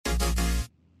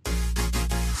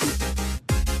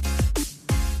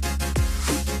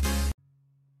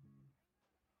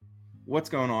What's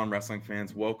going on, wrestling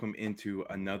fans? Welcome into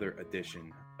another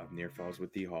edition of Near Falls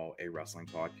with D Hall, a wrestling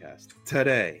podcast.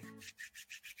 Today,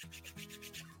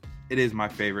 it is my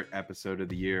favorite episode of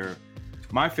the year,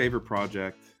 my favorite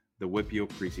project, the WPIAL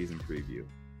Preseason Preview.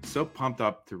 So pumped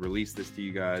up to release this to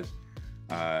you guys.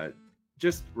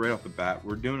 Just right off the bat,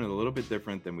 we're doing it a little bit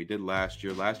different than we did last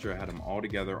year. Last year, I had them all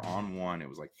together on one. It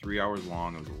was like 3 hours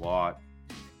long. It was a lot.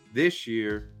 This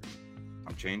year,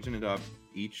 I'm changing it up.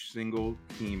 Each single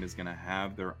team is going to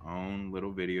have their own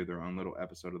little video, their own little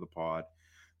episode of the pod.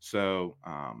 So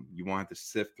you won't have to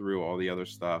sift through all the other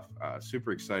stuff.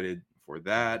 Super excited for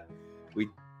that. We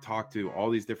talked to all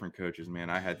these different coaches, man.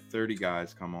 I had 30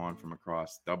 guys come on from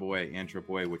across AA and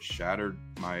AAA, which shattered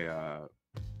my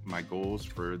goals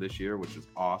for this year, which is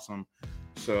awesome.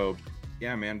 So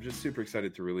yeah, man, I'm just super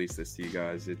excited to release this to you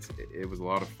guys. It was a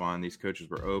lot of fun. These coaches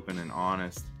were open and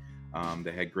honest.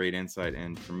 They had great insight,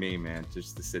 and for me, man,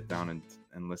 just to sit down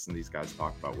and listen to these guys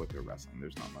talk about what they're wrestling,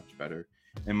 there's not much better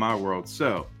in my world.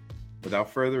 So without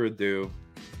further ado,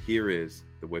 here is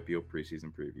the WPIAL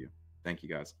Preseason Preview. Thank you,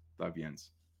 guys. Love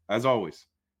Jens. As always,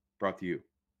 brought to you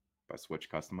by Switch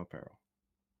Custom Apparel.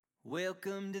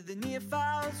 Welcome to the Near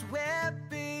Falls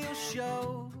WPIAL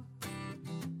Show,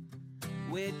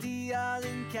 where Dial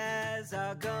and Kaz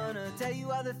are gonna tell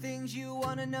you all the things you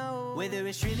wanna know. Whether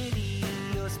it's Trinity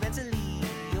or Spencer Lee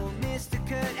or Mr.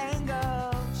 Kurt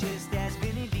Angle, just ask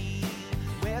Vinny D.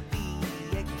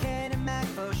 WPIAL Ken and Mac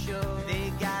for sure.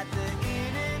 They got the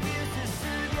interviews to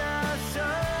soothe your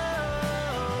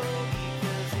soul,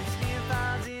 because it's Near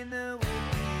Falls in the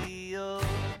WPIAL.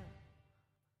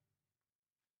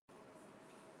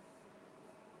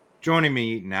 Joining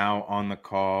me now on the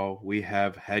call, we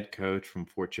have head coach from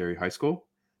Fort Cherry High School,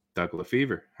 Doug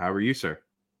Lefevre. How are you, sir?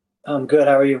 I'm good.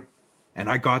 How are you? And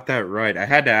I got that right. I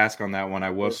had to ask on that one.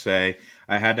 I will say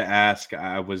I had to ask.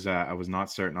 I was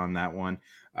not certain on that one.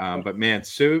 But man,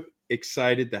 so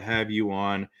excited to have you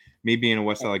on. Me being a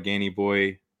West Allegheny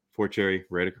boy, Fort Cherry,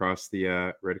 right across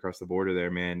the border there,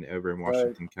 man, over in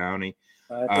Washington County.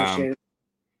 I appreciate it.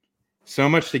 So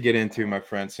much to get into, my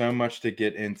friend. So much to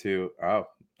get into. Oh,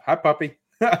 hi, puppy.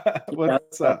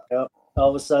 What's up? All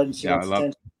of a sudden, she wants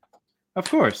attention. Of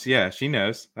course, yeah, she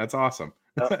knows. That's awesome.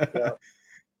 Yep.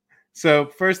 So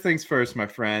first things first, my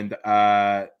friend.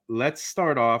 Let's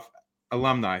start off.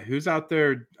 Alumni. Who's out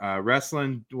there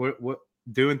wrestling? What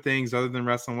doing things other than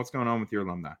wrestling? What's going on with your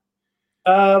alumni?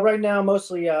 Right now,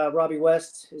 mostly Robbie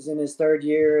West is in his third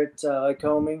year at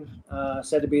Lycoming.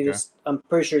 Said to be this. I'm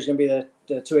pretty sure he's going to be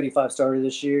the 285 starter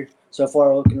this year. So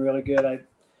far, looking really good. I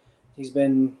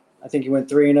think he went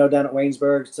 3-0 down at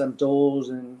Waynesburg, some duels,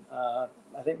 and I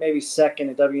think maybe second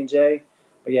at W&J.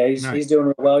 But yeah, he's doing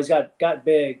real well. He's got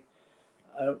big.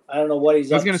 I don't know what he's up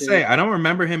to. I was going to say, I don't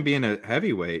remember him being a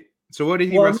heavyweight. So what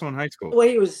did he wrestle in high school? Well,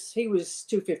 he was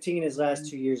 215 his last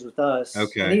 2 years with us.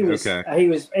 Okay. And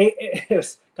it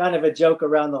was kind of a joke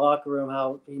around the locker room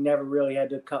how he never really had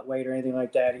to cut weight or anything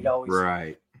like that. He'd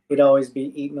always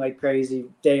be eating like crazy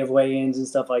day of weigh-ins and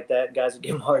stuff like that. Guys would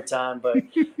give him a hard time, but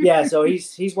yeah. So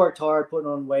he's worked hard, putting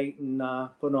on weight and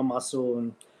putting on muscle,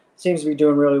 and seems to be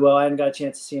doing really well. I hadn't got a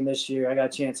chance to see him this year. I got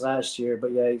a chance last year,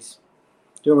 but yeah, he's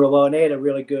doing real well. And they had a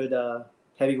really good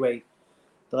heavyweight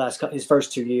his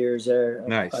first 2 years there.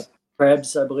 Nice.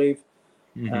 Krebs, I believe.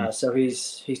 Mm-hmm. So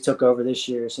he's took over this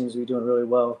year. Seems to be doing really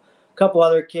well. A couple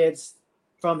other kids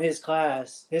from his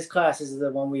class. His class is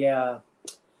the one we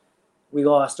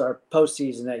lost our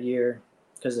postseason that year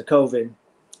because of COVID.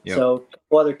 Yep. So a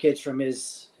couple other kids from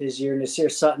his year. And this year,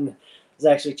 Sutton is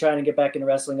actually trying to get back into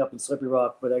wrestling up in Slippery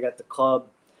Rock, but I got the club.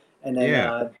 And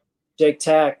then Jake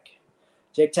Tack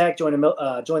joined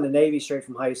the Navy straight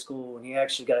from high school, and he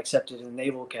actually got accepted in the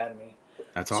Naval Academy.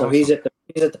 That's awesome. So he's at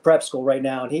the prep school right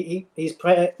now, and he's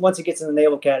once he gets in the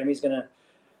Naval Academy, he's gonna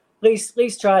at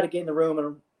least try to get in the room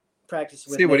and practice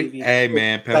with Navy. Hey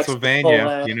man,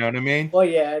 Pennsylvania, you know what I mean? Well,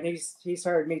 yeah, and he's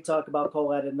heard me talk about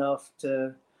Colad enough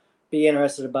to be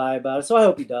interested to buy about it. So I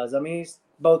hope he does. I mean, he's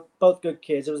both good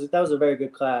kids. That was a very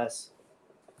good class.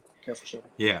 Careful, Shane.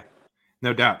 Yeah.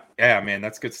 No doubt. Yeah, man,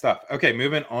 that's good stuff. Okay,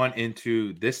 moving on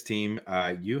into this team.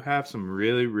 You have some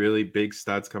really, really big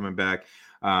studs coming back.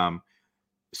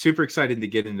 Super excited to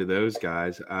get into those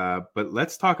guys. But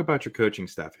let's talk about your coaching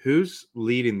staff. Who's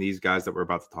leading these guys that we're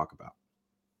about to talk about?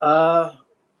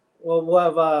 Well, we'll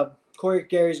have Corey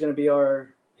Gary's going to be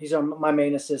my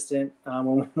main assistant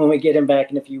when we get him back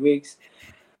in a few weeks.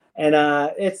 And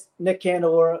it's Nick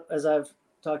Candelora, as I've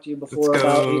talked to you before. Let's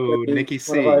go, Nicky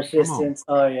C. One of our assistants.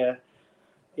 Oh, yeah.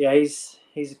 Yeah, he's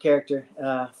a character.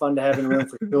 Fun to have in the room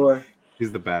for sure.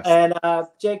 He's the best. And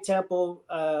Jake Temple,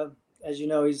 as you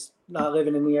know, he's not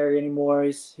living in the area anymore.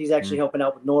 He's actually helping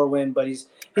out with Norwin, but he's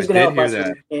I going to did help hear us that.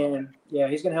 when he can. Yeah,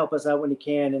 he's going to help us out when he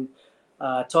can. And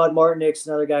Todd Martinick's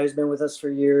another guy who's been with us for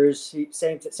years.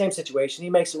 Same situation. He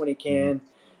makes it when he can.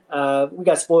 We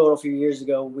got spoiled a few years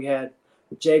ago. We had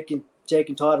Jake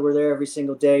and Todd were there every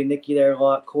single day. Nikki there a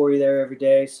lot. Corey there every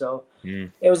day. So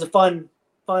it was a fun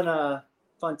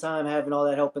time having all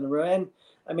that help in the room. And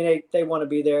I mean, they want to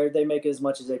be there. They make it as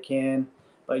much as they can,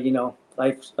 but you know,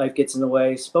 life gets in the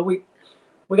way. But we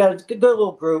got a good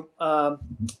little group. Our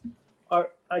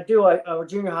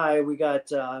junior high, we got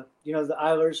the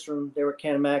Eilers they were at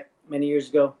Canamac many years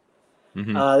ago.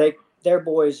 Their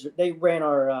boys, they ran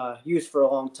our youth for a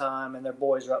long time, and their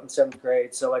boys are up in 7th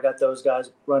grade. So I got those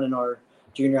guys running our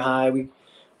junior high.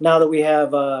 Now that we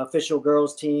have official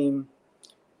girls team,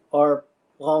 our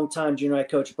longtime junior high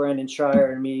coach Brandon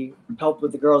Schreier and me helped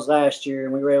with the girls last year,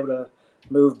 and we were able to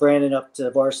move Brandon up to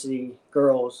varsity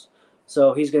girls.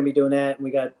 So he's going to be doing that, and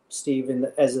we got Steve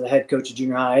as the head coach of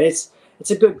junior high. It's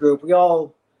a good group. We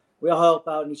all help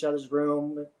out in each other's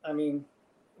room. I mean,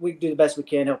 we do the best we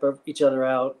can, help each other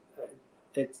out.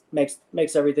 It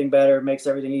makes everything better, makes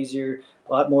everything easier.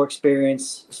 A lot more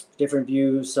experience, different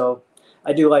views. So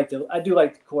I do like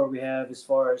the core we have as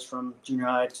far as from junior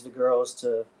high to the girls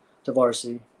to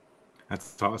varsity.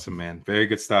 That's awesome, man. Very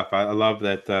good stuff. I love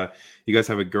that you guys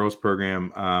have a girls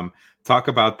program. Talk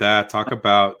about that. Talk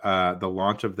about the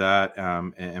launch of that,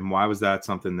 and why was that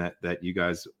something that you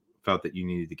guys felt that you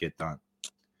needed to get done?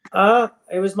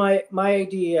 It was my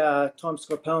AD, Tom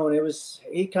Scarpone.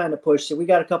 He kind of pushed it. We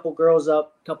got a couple girls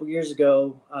up a couple years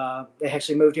ago. They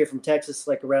actually moved here from Texas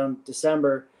like around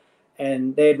December,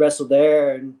 and they had wrestled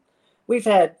there. And we've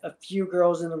had a few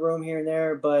girls in the room here and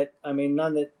there, but I mean,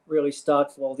 none that really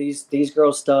stuck. Well, these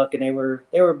girls stuck, and they were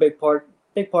a big part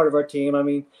of our team. I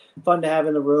mean, fun to have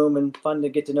in the room and fun to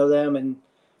get to know them. And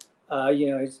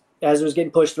as it was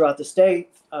getting pushed throughout the state,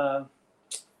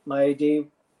 my AD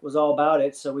was all about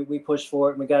it. So we pushed for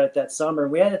it, and we got it that summer.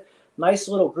 And we had a nice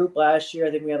little group last year.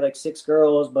 I think we had like 6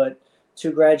 girls, but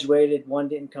 2 graduated, 1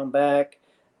 didn't come back.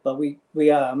 But we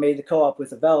made the co-op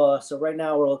with Avella. So right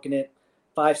now we're looking at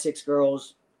 5-6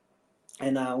 girls,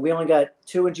 and we only got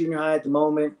 2 in junior high at the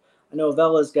moment. I know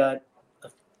Avella's got a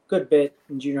good bit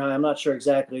in junior high. I'm not sure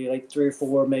exactly, like 3 or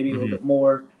 4, maybe a little bit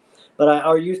more. But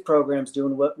our youth program's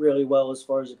doing really well as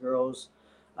far as the girls.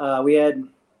 We had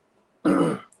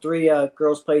 3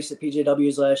 girls placed at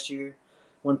PJWs last year.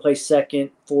 1 placed 2nd,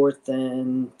 4th,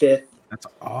 and 5th. That's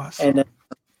awesome. And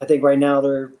I think right now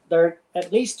they're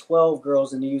at least 12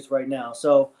 girls in the youth right now.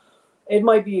 So it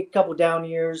might be a couple down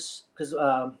years because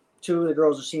 2 of the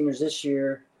girls are seniors this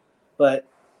year. But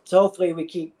so hopefully we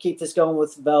keep this going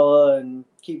with Bella and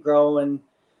keep growing.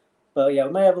 But yeah,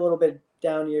 we might have a little bit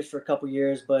down years for a couple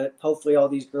years, but hopefully all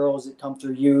these girls that come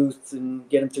through youth and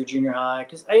get them through junior high,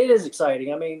 because it is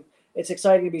exciting. I mean, it's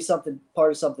exciting to be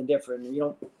part of something different.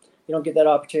 You don't get that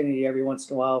opportunity every once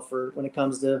in a while when it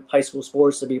comes to high school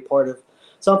sports to be a part of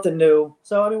something new.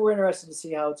 So I mean, we're interested to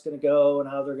see how it's going to go and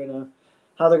how they're going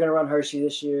to run Hershey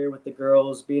this year with the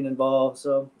girls being involved.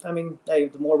 So I mean, hey,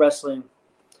 the more wrestling,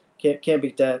 can't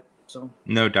beat that. So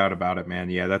no doubt about it, man.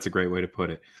 Yeah, that's a great way to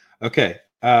put it. Okay,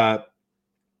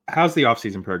 how's the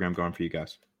off-season program going for you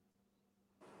guys?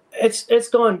 It's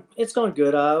going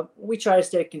good. We try to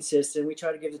stay consistent. We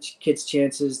try to give the kids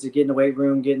chances to get in the weight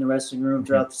room, get in the wrestling room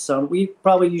throughout the summer. We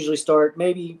probably usually start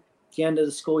maybe the end of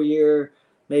the school year,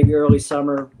 maybe early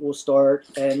summer we'll start,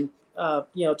 and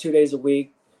 2 days a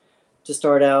week to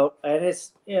start out. And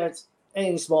it's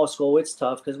any small school, it's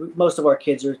tough because most of our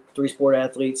kids are 3-sport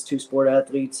athletes, 2-sport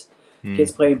athletes.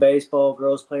 Kids playing baseball,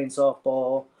 girls playing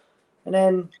softball. And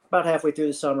then about halfway through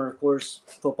the summer, of course,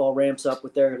 football ramps up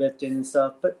with their lifting and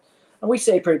stuff. But we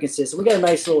stay pretty consistent. We got a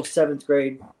nice little 7th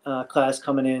grade class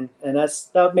coming in, and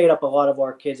that made up a lot of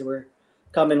our kids that were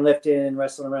coming, lifting, and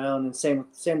wrestling around. And same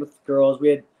with girls. We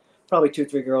had probably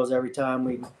 2-3 girls every time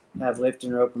we have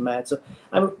lifting or open mat. So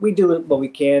we do what we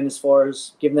can as far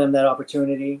as giving them that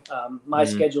opportunity. My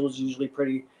schedule is usually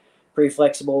pretty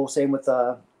flexible. Same with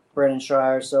Brandon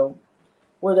Schreier. So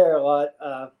we're there a lot.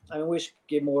 I mean, we should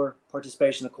get more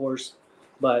participation, of course,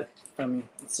 but I mean,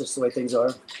 it's just the way things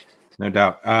are. No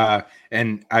doubt.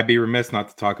 And I'd be remiss not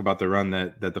to talk about the run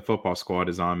that the football squad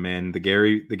is on, man. The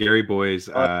Gary boys,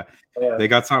 they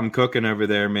got something cooking over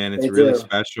there, man. It's really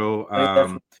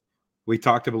special. We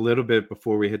talked a little bit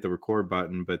before we hit the record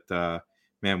button, but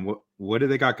man, what do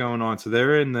they got going on? So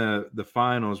they're in the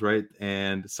finals, right?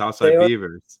 And Southside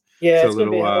Beavers. Yeah, so it's gonna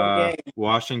be a hell of a game.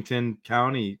 Washington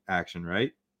County action,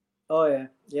 right? Oh yeah.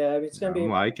 I mean, it's gonna be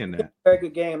liking that. A very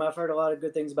good game. I've heard a lot of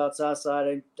good things about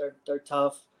Southside. They're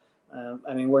tough.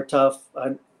 I mean, we're tough.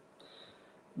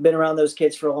 been around those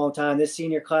kids for a long time. This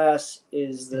senior class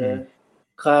is the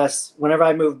class. Whenever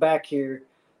I moved back here,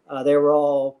 they were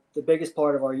all the biggest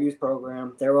part of our youth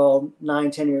program. They were all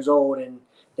 9, 10 years old, and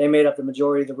they made up the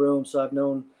majority of the room. So I've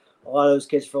known a lot of those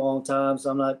kids for a long time.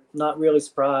 So I'm not really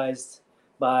surprised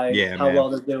by how well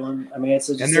they're doing. I mean, it's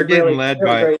just and they're getting really, led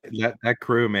really by that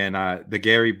crew, man. The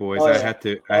Gary boys. Oh, I yeah.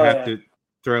 have to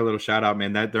throw a little shout out,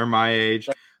 man. That they're my age.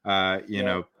 You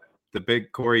know, the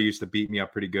big Corey used to beat me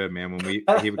up pretty good, man. When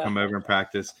he would come over and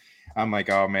practice, I'm like,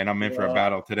 oh man, I'm in for a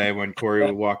battle today. When Corey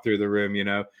would walk through the room, you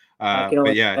know.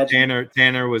 But yeah,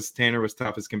 Tanner was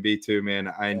tough as can be too, man.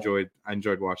 I enjoyed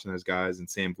watching those guys and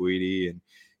Sam Guidi and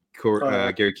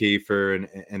Gary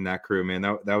Kiefer and that crew, man.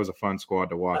 That was a fun squad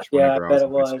to watch. Yeah, I bet it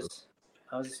was.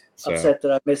 I was upset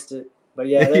that I missed it, but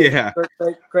yeah,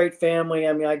 great family.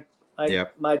 I mean,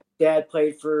 my dad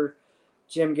played for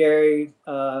Jim Gary.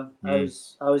 I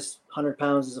was 100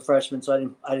 pounds as a freshman,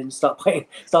 so I didn't stop playing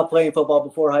football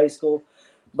before high school.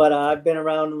 But I've been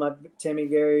around my Timmy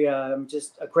Gary.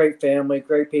 Just a great family,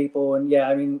 great people, and yeah,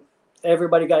 I mean,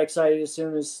 everybody got excited as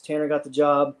soon as Tanner got the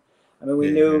job. I mean,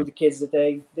 we knew the kids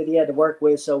that he had to work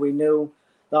with, so we knew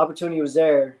the opportunity was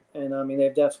there, and I mean,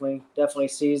 they've definitely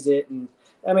seized it, and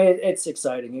I mean, it's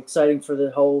exciting for the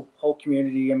whole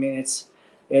community. I mean,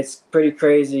 it's pretty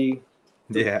crazy.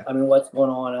 Yeah. I mean, what's going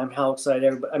on? I'm how excited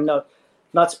everybody. I'm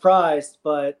not surprised,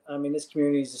 but I mean, this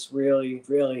community is just really,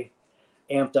 really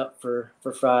amped up for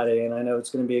Friday, and I know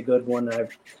it's going to be a good one.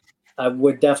 I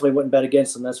wouldn't bet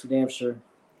against them. That's for damn sure.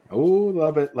 Oh,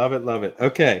 love it.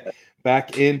 Okay,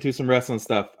 back into some wrestling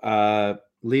stuff.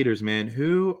 Leaders, man,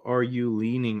 who are you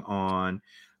leaning on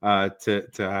to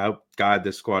help guide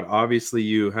this squad? Obviously,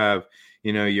 you have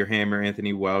your hammer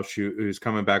Anthony Welsh, who's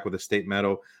coming back with a state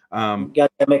medal. You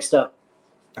got that mixed up.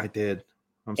 I did.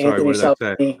 I'm sorry. Anthony What did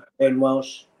I say? And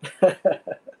Welsh.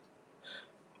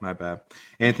 My bad.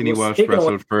 Anthony Welsh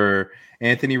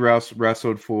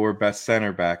wrestled for best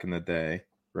center back in the day,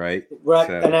 right? Right.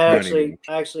 So, and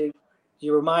actually,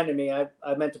 you reminded me. I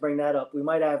meant to bring that up. We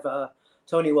might have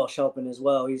Tony Welsh helping as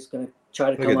well. He's going to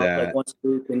try to come up like once a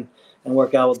week and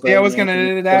work out with. Yeah, I was going to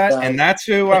edit that, and that's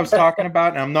who I was talking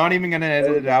about. And I'm not even going to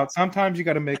edit it out. Sometimes you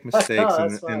got to make mistakes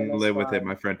and live with it,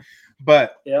 my friend.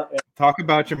 But talk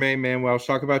about your main man, Welsh.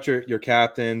 Talk about your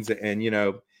captains, and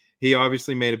he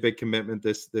obviously made a big commitment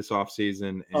this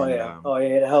offseason. He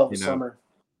had a hell of a summer.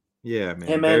 Yeah,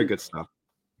 man, very good stuff.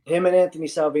 Him and Anthony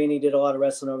Salvini did a lot of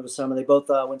wrestling over the summer. They both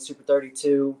went Super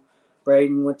 32.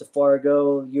 Braden went to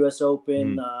Fargo, U.S.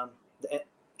 Open, the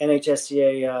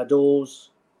NHSCA duels.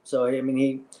 So I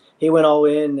mean, he went all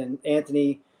in, and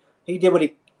Anthony, he did what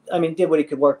he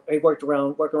could work. He worked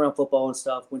around football and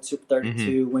stuff. Went Super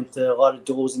 32. Went to a lot of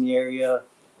duels in the area.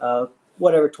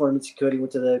 Whatever tournaments he could. He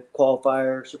went to the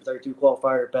qualifier, Super 32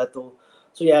 qualifier at Bethel.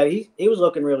 So yeah, he was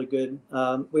looking really good.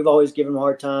 We've always given him a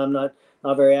hard time.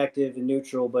 Not very active and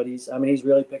neutral, but he's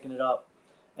really picking it up.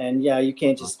 And yeah, you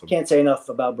can't say enough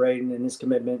about Braden and his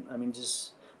commitment. I mean,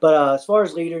 but as far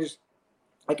as leaders,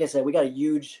 like I said, we got a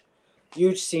huge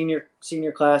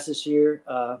senior class this year,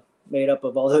 made up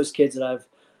of all those kids that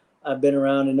I've been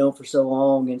around and known for so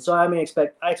long. And so I mean,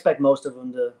 I expect most of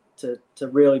them to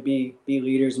really be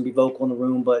leaders and be vocal in the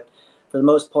room. But for the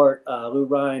most part, Lou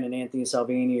Ryan and Anthony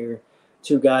Salvini are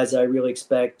two guys that I really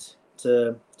expect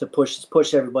to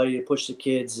push everybody, to push the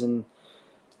kids, and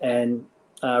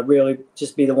really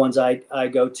just be the ones I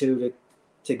go to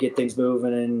get things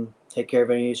moving and take care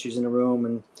of any issues in the room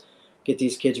and get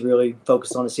these kids really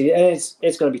focused on the season. And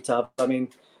it's going to be tough. I mean,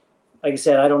 like I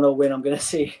said, I don't know when I'm going to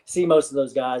see most of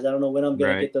those guys. I don't know when I'm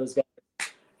going to get those guys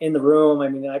in the room. I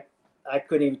mean, I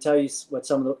couldn't even tell you what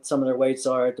some of their weights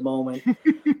are at the moment.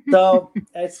 So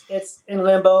it's in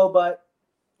limbo, but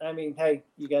I mean, hey,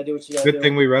 you got to do what you got to do. Good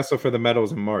thing we wrestle for the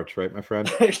medals in March, right, my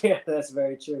friend? Yeah, that's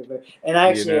very true. And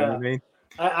actually,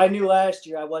 I knew last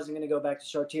year I wasn't going to go back to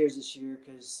Chartiers this year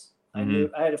because I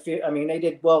knew I had a few. I mean, they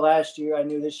did well last year. I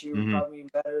knew this year would probably be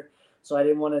better, so I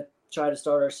didn't want to try to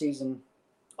start our season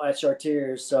at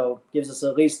Chartiers. So gives us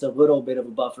at least a little bit of a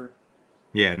buffer.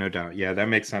 Yeah, no doubt. Yeah, that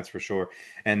makes sense for sure.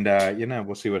 And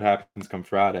we'll see what happens come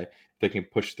Friday. They can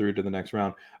push through to the next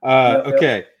round.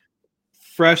 Okay.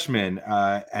 Freshmen,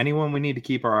 anyone we need to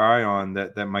keep our eye on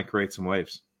that might create some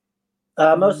waves?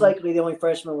 Most likely the only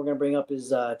freshman we're going to bring up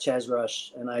is Chaz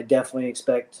Rush, and I definitely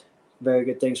expect very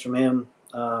good things from him.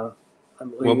 I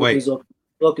believe he's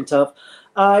looking tough.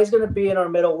 He's going to be in our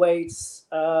middle weights,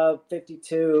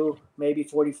 52, maybe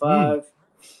 45.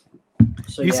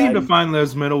 So, you seem to find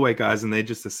those middleweight guys, and they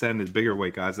just ascend as bigger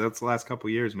weight guys. That's the last couple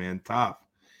of years, man. Tough.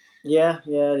 Yeah,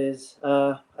 it is.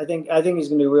 I think he's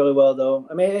going to do really well, though.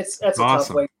 I mean, that's a tough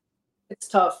weight. It's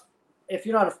tough if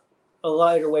you're not a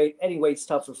lighter weight. Any weight's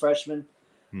tough for freshmen,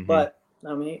 Mm-hmm. but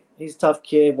I mean, he's a tough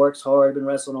kid, works hard, been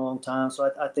wrestling a long time,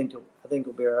 so I think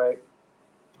he'll be all right.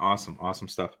 Awesome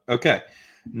stuff. Okay,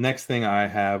 next thing I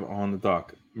have on the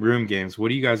dock, room games. What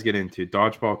do you guys get into?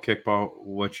 Dodgeball, kickball?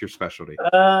 What's your specialty?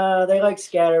 They like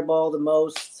scatterball the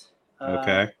most.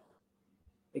 Okay.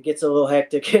 It gets a little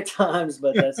hectic at times,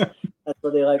 but that's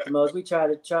what they like the most. We try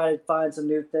to find some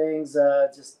new things,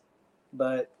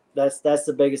 but that's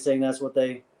the biggest thing. That's what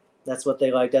they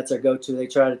like. That's their go-to. They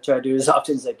try to do it as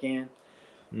often as they can.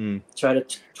 Try to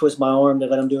twist my arm to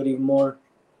let them do it even more.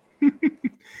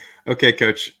 Okay,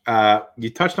 Coach. You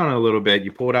touched on it a little bit.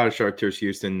 You pulled out of Chartiers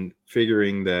Houston,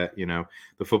 figuring that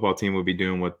the football team would be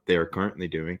doing what they are currently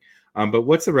doing. But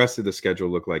what's the rest of the schedule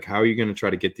look like? How are you going to try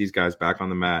to get these guys back on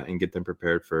the mat and get them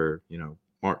prepared for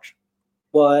March?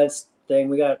 Well, that's the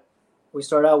thing. We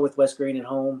start out with West Green at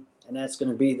home, and that's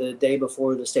going to be the day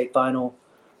before the state final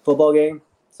football game.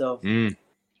 So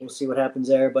we'll see what happens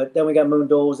there. But then we got Moon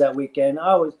Duels that weekend.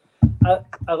 I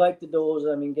like the duels.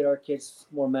 I mean, get our kids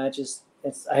more matches.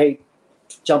 I hate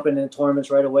jumping into tournaments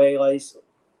right away. Like,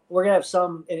 we're gonna have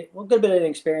a good bit of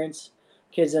experience.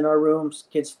 Kids in our rooms,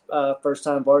 kids first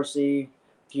time varsity,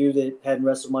 few that hadn't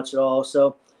wrestled much at all.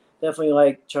 So definitely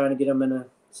like trying to get them into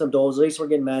some duels. At least we're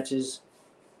getting matches.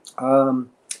 And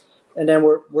then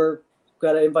we're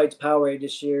got to invite to Powerade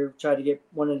this year.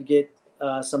 Wanted to get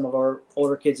some of our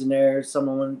older kids in there.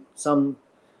 Some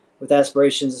with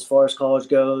aspirations as far as college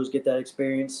goes, get that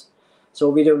experience. So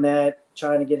we'll be doing that.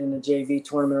 Trying to get in the JV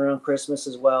tournament around Christmas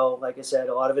as well. Like I said,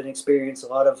 a lot of inexperience, a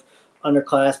lot of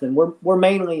underclassmen. We're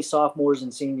mainly sophomores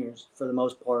and seniors for the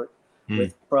most part,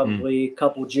 with probably a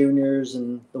couple juniors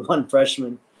and the one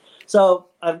freshman. So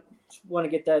I want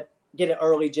to get an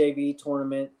early JV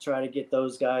tournament, try to get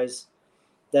those guys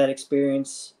that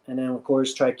experience, and then of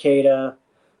course Tricata,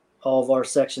 all of our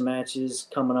section matches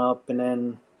coming up, and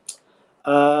then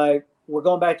we're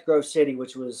going back to Grove City,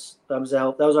 which was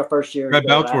our first year. Red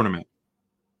Bell tournament.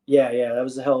 Yeah, that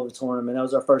was a hell of a tournament. That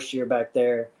was our first year back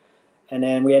there, and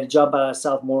then we had to jump out of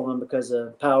Southmoreland because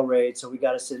of Powerade. So I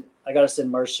got to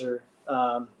send Mercer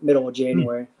middle of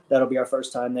January. That'll be our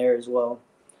first time there as well.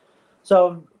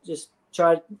 So just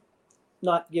try to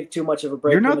not give too much of a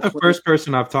break. You're not the first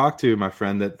person I've talked to, my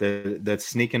friend, that's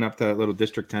sneaking up to that little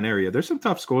District 10 area. There's some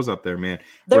tough schools up there, man.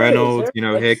 Reynolds,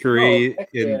 Hickory,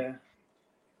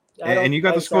 and you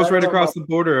got the schools right across the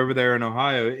border over there in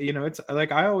Ohio. It's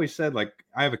like I always said, like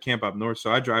I have a camp up north,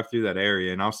 so I drive through that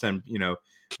area and I'll send,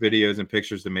 videos and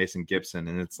pictures to Mason Gibson.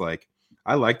 And it's like,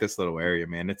 I like this little area,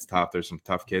 man. It's tough. There's some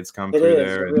tough kids come through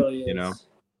there. It really is.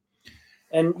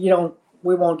 And,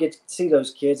 we won't get to see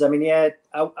those kids. I mean, I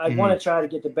want to try to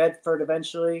get to Bedford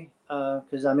eventually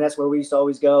because, I mean, that's where we used to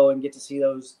always go and get to see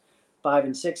those 5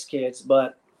 and 6 kids.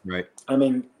 But, right. I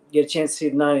mean, get a chance to see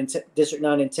the District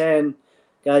 9 and 10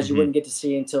 guys you wouldn't get to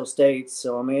see until states.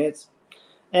 So, I mean,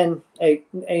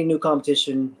 any new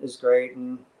competition is great.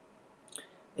 And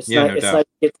it's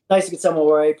nice to get someone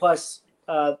away. Plus,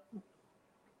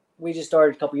 we just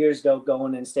started a couple years ago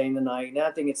going and staying the night. And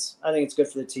I think it's good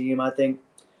for the team. I think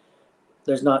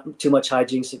there's not too much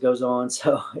hijinks that goes on.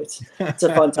 So it's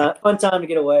a fun time to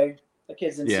get away. The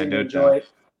kids seem to enjoy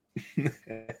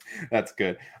it. That's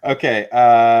good. Okay.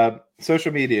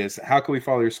 Social medias. How can we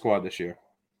follow your squad this year?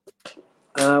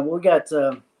 We got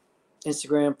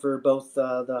Instagram for both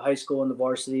the high school and the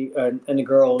varsity and the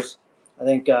girls. I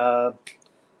think the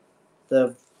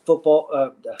the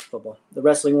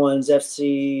wrestling one's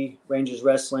FC Rangers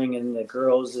Wrestling, and the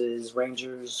girls is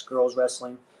Rangers Girls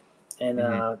Wrestling. And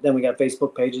then we got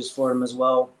Facebook pages for them as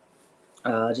well.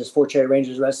 Just Fort Cherry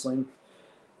Rangers Wrestling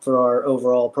for our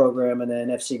overall program, and then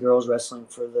FC Girls Wrestling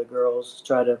for the girls.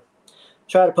 Try to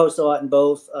post a lot in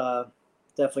both.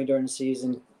 Definitely during the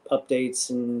season, updates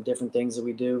and different things that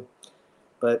we do.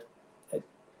 But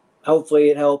hopefully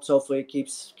it helps. Hopefully it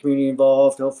keeps community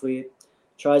involved. Hopefully it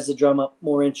tries to drum up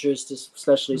more interest,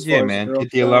 especially as far as the girls.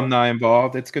 Get the alumni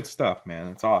involved. It's good stuff, man.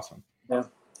 It's awesome. Yeah,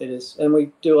 it is. And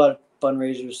we do a lot of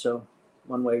fundraisers, so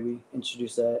one way we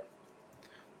introduce that.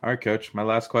 All right, Coach. My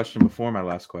last question before my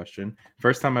last question.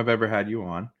 First time I've ever had you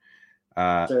on.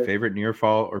 Favorite near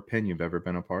fall or pin you've ever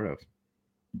been a part of?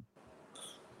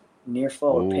 Near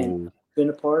fall or pin been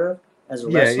a part of as a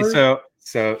wrestler?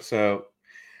 Yeah. So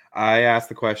I asked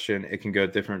the question. It can go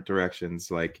different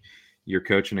directions. Like you're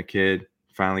coaching a kid,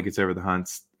 finally gets over the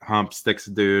hump, sticks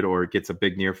a dude, or gets a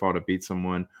big near fall to beat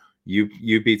someone.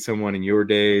 You beat someone in your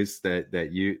days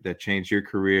that changed your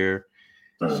career.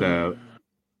 So,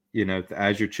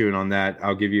 as you're chewing on that,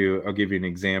 I'll give you an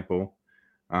example.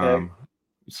 Okay.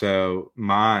 So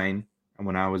mine,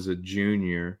 when I was a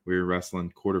junior. We were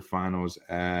wrestling quarterfinals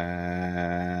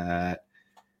at,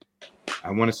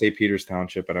 I want to say Peters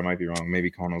Township, but I might be wrong. Maybe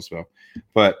Connellsville.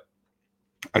 But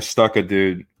I stuck a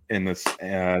dude in this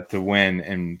to win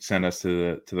and send us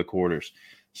to the quarters.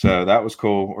 So that was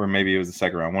cool. Or maybe it was the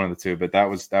second round, one of the two. But that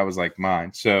was like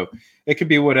mine. So it could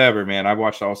be whatever, man. I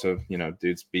watched also,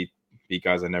 dudes beat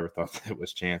guys I never thought that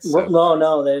was chance. So.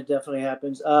 No, that definitely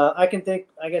happens. I can think,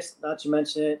 I guess, not to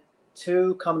mention it,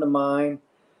 two come to mind.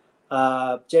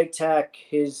 Jake Tack,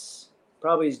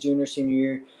 probably his junior, senior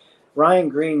year, Ryan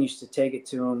Green used to take it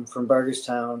to him from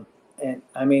Burgerstown. And,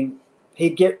 I mean,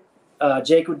 Jake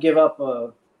would give up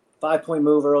a 5-point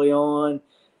move early on,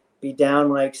 be down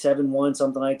like 7-1,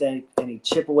 something like that, and he'd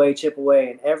chip away,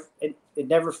 and it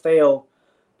never failed.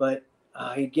 But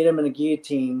he'd get him in a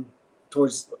guillotine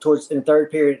towards in the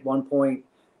third period at one point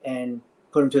and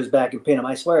put him to his back and pin him.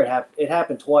 I swear it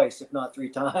happened twice, if not 3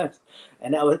 times.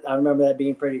 And I remember that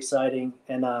being pretty exciting.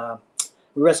 And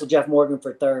we wrestled Jeff Morgan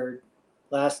for third.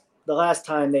 The last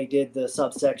time they did the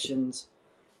subsections,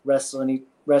 wrestling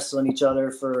each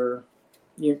other for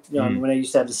when they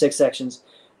used to have the 6 sections.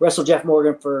 Wrestled Jeff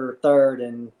Morgan for third,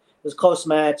 and it was a close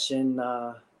match. And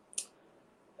the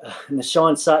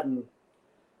Sean Sutton,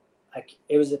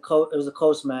 it was a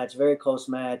close match, very close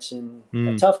match, and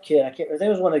a tough kid. I think it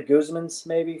was one of the Guzmans,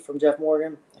 maybe, from Jeff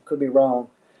Morgan. I could be wrong,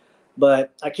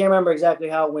 but I can't remember exactly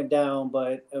how it went down.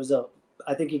 But it was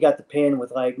I think he got the pin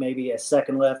with like maybe a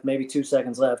second left, maybe 2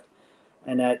 seconds left,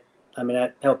 and that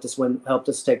helped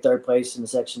us take third place in the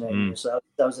Section 8. So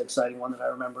that was an exciting one that I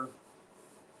remember.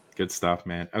 Good stuff,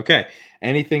 man. Okay,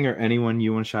 anything or anyone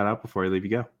you want to shout out before I leave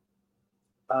you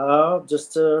go?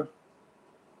 Just to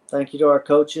thank you to our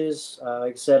coaches.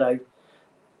 Like I said, I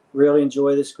really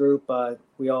enjoy this group.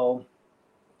 We all,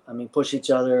 push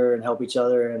each other and help each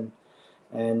other,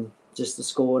 and just the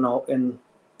school and all in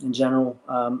general.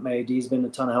 AAD's been a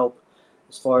ton of help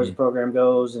as far as the program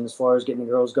goes and as far as getting the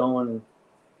girls going.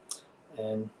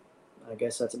 And I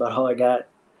guess that's about all I got.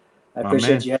 I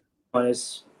appreciate you having me.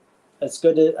 It's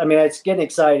good to. It's getting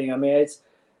exciting.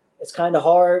 It's kind of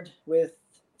hard with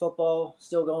football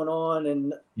still going on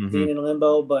and being in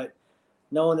limbo, but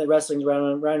knowing that wrestling's right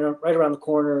around the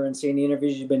corner and seeing the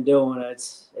interviews you've been doing,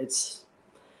 it's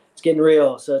getting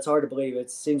real. So it's hard to believe. It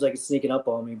seems like it's sneaking up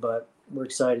on me, but we're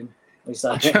excited.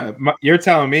 You're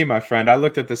telling me, my friend. I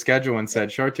looked at the schedule and said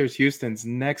Chartiers Houston's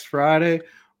next Friday.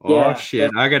 Oh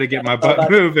shit! I got to get my butt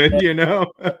moving. I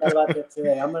thought about that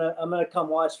today. I'm gonna come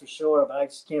watch for sure, but I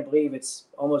just can't believe it's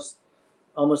almost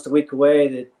a week away.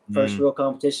 The first real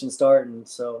competition starting.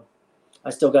 So I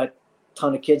still got a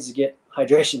ton of kids to get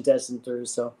hydration testing through.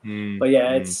 So, but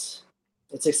yeah, it's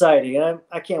exciting, and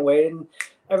I can't wait. And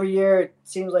every year it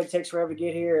seems like it takes forever to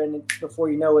get here, and before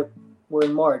you know it, we're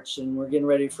in March and we're getting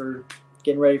ready for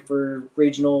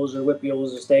regionals or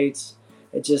WPIALs or states.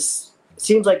 It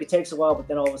seems like it takes a while, but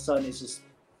then all of a sudden it's just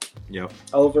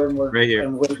over, and we're right here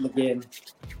and waiting again.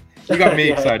 You got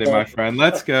me excited, my friend.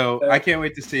 Let's go. I can't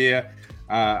wait to see you.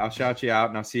 I'll shout you out,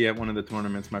 and I'll see you at one of the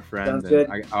tournaments, my friend. Sounds good.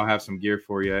 I'll have some gear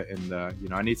for you, and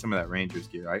I need some of that Rangers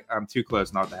gear. I'm too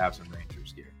close not to have some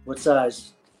Rangers gear. What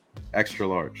size? Extra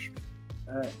large.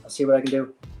 All right, I'll see what I can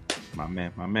do. My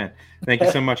man. Thank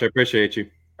you so much. I appreciate you.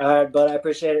 All right, bud. I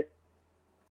appreciate it.